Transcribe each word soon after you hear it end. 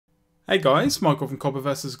Hey guys, Michael from Copper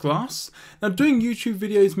vs Glass. Now doing YouTube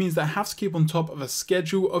videos means that I have to keep on top of a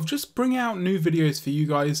schedule of just bringing out new videos for you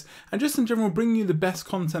guys and just in general bringing you the best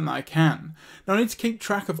content that I can. Now I need to keep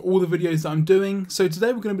track of all the videos that I'm doing, so today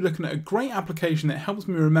we're going to be looking at a great application that helps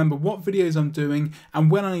me remember what videos I'm doing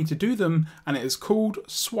and when I need to do them, and it is called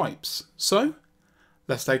Swipes. So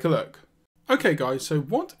let's take a look. Okay guys, so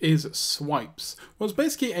what is Swipes? Well, it's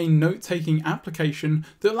basically a note-taking application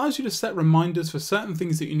that allows you to set reminders for certain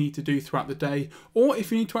things that you need to do throughout the day, or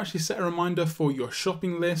if you need to actually set a reminder for your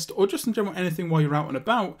shopping list, or just in general anything while you're out and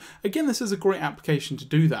about, again this is a great application to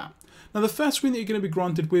do that. Now the first screen that you're going to be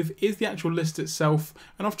granted with is the actual list itself,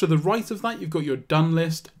 and off to the right of that you've got your done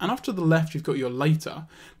list, and off to the left you've got your later.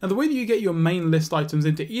 Now the way that you get your main list items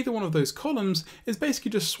into either one of those columns is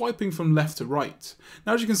basically just swiping from left to right.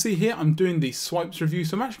 Now as you can see here, I'm doing the swipes review,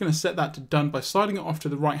 so I'm actually going to set that to done by sliding it off to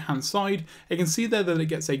the right hand side. You can see there that it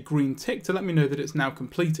gets a green tick to let me know that it's now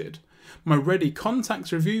completed. My ready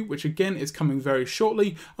contacts review, which again is coming very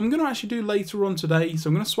shortly, I'm going to actually do later on today, so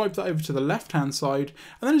I'm going to swipe that over to the left hand side,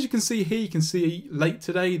 and then as you can see here you can see late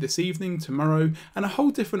today, this evening, tomorrow, and a whole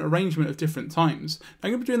different arrangement of different times. Now,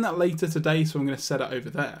 I'm going to be doing that later today, so I'm going to set it over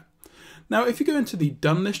there. Now if you go into the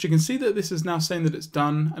done list, you can see that this is now saying that it's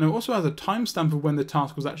done, and it also has a timestamp of when the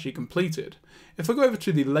task was actually completed. If I go over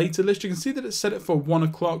to the later list, you can see that it's set it for 1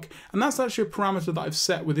 o'clock, and that's actually a parameter that I've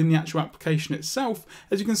set within the actual application itself,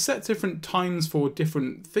 as you can set different times for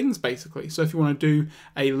different things basically. So if you want to do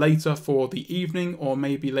a later for the evening, or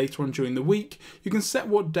maybe later on during the week, you can set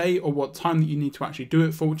what day or what time that you need to actually do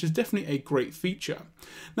it for, which is definitely a great feature.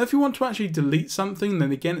 Now if you want to actually delete something,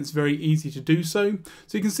 then again it's very easy to do so.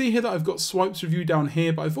 So you can see here that I've got swipes review down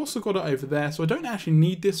here, but I've also got it over there, so I don't actually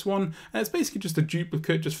need this one, and it's basically just a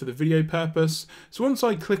duplicate just for the video purpose. So once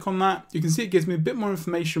I click on that, you can see it gives me a bit more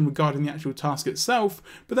information regarding the actual task itself,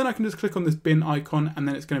 but then I can just click on this bin icon and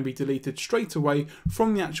then it's going to be deleted straight away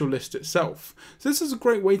from the actual list itself. So this is a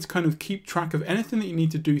great way to kind of keep track of anything that you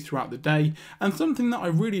need to do throughout the day, and something that I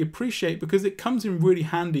really appreciate because it comes in really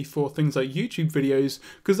handy for things like YouTube videos,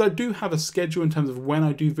 because I do have a schedule in terms of when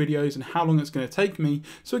I do videos and how long it's going to take me.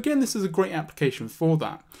 So again, this is a great application for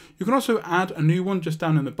that. You can also add a new one just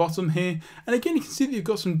down in the bottom here, and again you can see that you've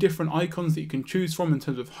got some different icons that you can choose from in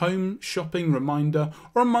terms of home, shopping, reminder,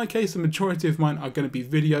 or in my case the majority of mine are going to be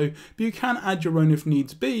video, but you can add your own if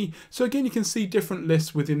needs be. So again you can see different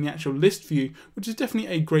lists within the actual list view, which is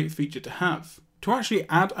definitely a great feature to have. To actually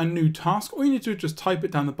add a new task, all you need to do is just type it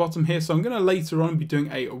down the bottom here. So I'm going to later on be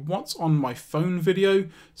doing a what's on my phone video.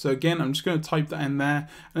 So again, I'm just going to type that in there,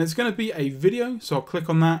 and it's going to be a video. So I'll click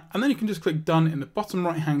on that, and then you can just click done in the bottom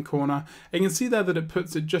right hand corner. And you can see there that it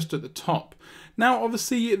puts it just at the top. Now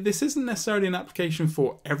obviously this isn't necessarily an application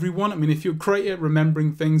for everyone. I mean, if you're great at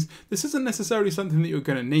remembering things, this isn't necessarily something that you're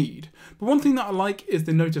going to need. But one thing that I like is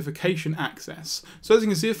the notification access. So as you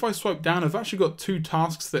can see, if I swipe down, I've actually got 2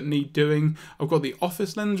 tasks that need doing. I've got the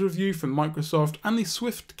Office Lens review from Microsoft and the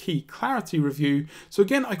Swift Key Clarity review. So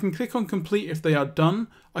again, I can click on complete if they are done.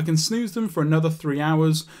 I can snooze them for another 3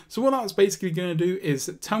 hours. So what that's basically going to do is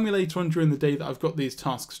tell me later on during the day that I've got these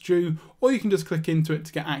tasks due, or you can just click into it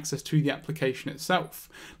to get access to the application itself.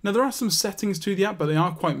 Now there are some settings to the app, but they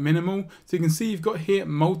are quite minimal. So you can see you've got here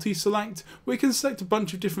multi-select, where you can select a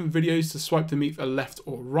bunch of different videos to swipe them either left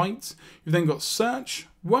or right. You've then got search.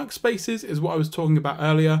 Workspaces is what I was talking about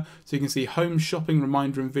earlier, so you can see home, shopping,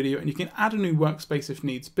 reminder and video, and you can add a new workspace if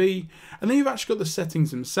needs be. And then you've actually got the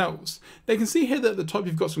settings themselves. Now you can see here that at the top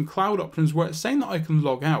you've got some cloud options where it's saying that I can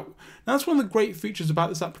log out. Now that's one of the great features about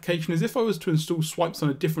this application, is if I was to install Swipes on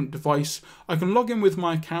a different device, I can log in with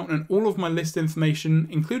my account and all of my list information,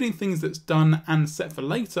 including things that's done and set for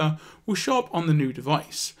later, will show up on the new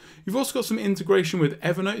device. You've also got some integration with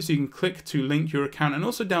Evernote, so you can click to link your account and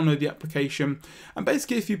also download the application. And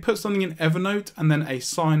basically if you put something in Evernote and then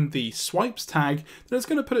assign the Swipes tag, then it's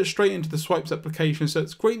going to put it straight into the Swipes application. So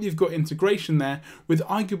it's great that you've got integration there with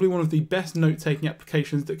arguably one of the best note-taking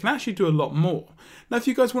applications that can actually do a lot more. Now if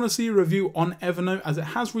you guys want to see a review on Evernote, as it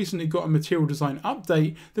has recently got a material design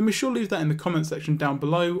update, then be sure to leave that in the comment section down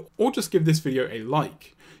below, or just give this video a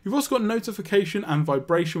like. You've also got notification and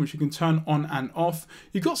vibration, which you can turn on and off.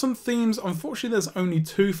 You've got some themes. Unfortunately, there's only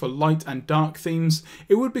 2 for light and dark themes.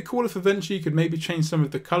 It would be cool if eventually you could maybe change some of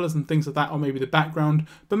the colors and things like that, or maybe the background,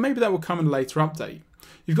 but maybe that will come in a later update.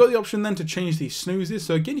 You've got the option then to change these snoozes.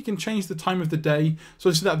 So again, you can change the time of the day.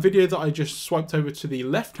 So that video that I just swiped over to the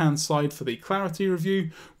left hand side for the clarity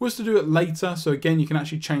review was to do it later. So again, you can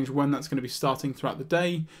actually change when that's going to be starting throughout the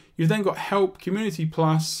day. You've then got help, community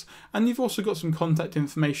plus, and you've also got some contact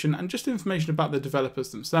information and just information about the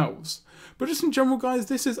developers themselves. But just in general guys,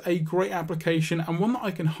 this is a great application and one that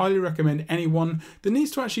I can highly recommend anyone that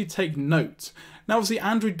needs to actually take note. Now obviously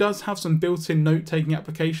Android does have some built-in note-taking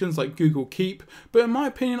applications like Google Keep, but in my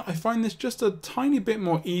opinion I find this just a tiny bit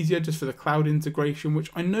more easier just for the cloud integration,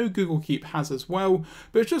 which I know Google Keep has as well,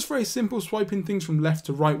 but it's just very simple swiping things from left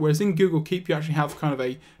to right, whereas in Google Keep you actually have kind of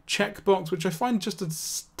a checkbox, which I find just a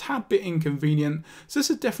tad bit inconvenient. So this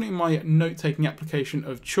is definitely my note-taking application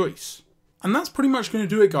of choice. And that's pretty much going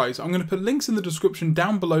to do it guys. I'm going to put links in the description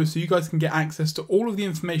down below so you guys can get access to all of the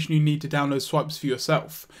information you need to download Swipes for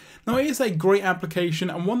yourself. Now it is a great application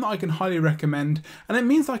and one that I can highly recommend, and it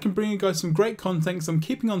means that I can bring you guys some great content because I'm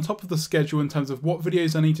keeping on top of the schedule in terms of what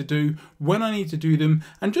videos I need to do, when I need to do them,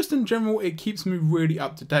 and just in general it keeps me really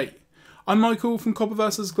up to date. I'm Michael from Copper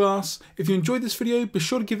vs Glass. If you enjoyed this video, be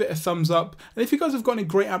sure to give it a thumbs up, and if you guys have got any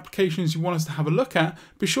great applications you want us to have a look at,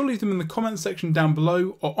 be sure to leave them in the comments section down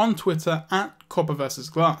below or on Twitter at Copper vs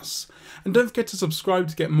Glass. And don't forget to subscribe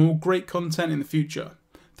to get more great content in the future.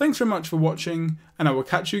 Thanks very much for watching, and I will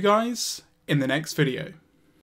catch you guys in the next video.